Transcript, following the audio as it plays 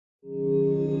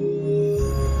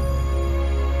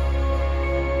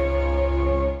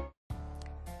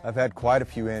I've had quite a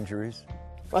few injuries.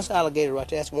 That's an alligator right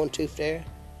there. That's one tooth there,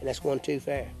 and that's one tooth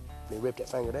there. And he ripped that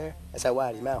finger there. That's how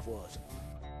wide his mouth was.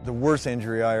 The worst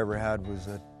injury I ever had was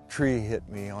a tree hit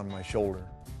me on my shoulder.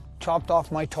 Chopped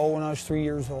off my toe when I was 3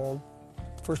 years old.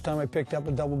 First time I picked up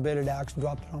a double-bitted axe and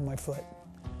dropped it on my foot.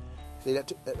 See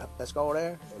that scar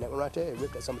there, and that one right there, it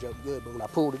ripped that son of a joke good, but when I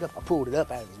pulled it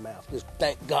up out of his mouth. Just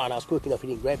thank God I was quick enough he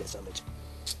didn't grab that son of a joke.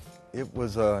 It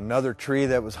was another tree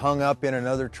that was hung up in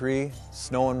another tree,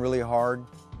 snowing really hard.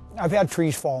 I've had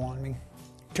trees fall on me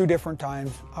 2 different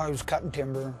times. I was cutting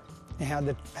timber and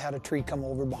had a tree come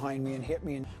over behind me and hit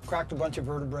me and cracked a bunch of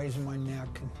vertebrae in my neck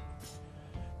and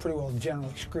pretty well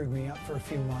generally screwed me up for a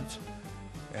few months.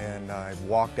 And I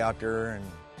walked out there, and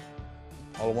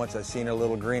all at once I seen a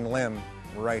little green limb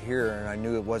right here, and I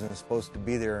knew it wasn't supposed to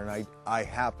be there, and I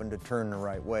happened to turn the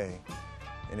right way,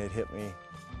 and it hit me,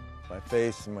 my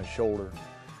face and my shoulder,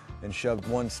 and shoved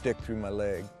one stick through my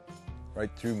leg,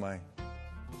 right through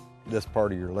this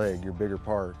part of your leg, your bigger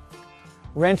part.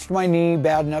 Wrenched my knee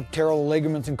bad enough to tear all the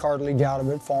ligaments and cartilage out of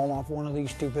it, falling off one of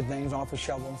these stupid things off a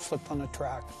shovel and slipped on the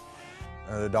track.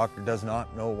 The doctor does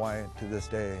not know why to this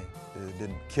day it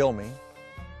didn't kill me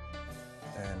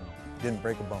and didn't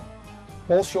break a bone.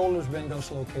 Both shoulders been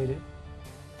dislocated.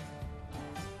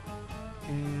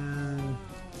 And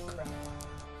crap.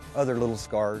 Other little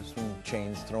scars from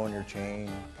chains throwing your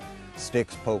chain,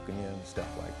 sticks poking you and stuff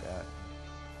like that.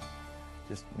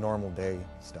 Just normal day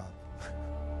stuff.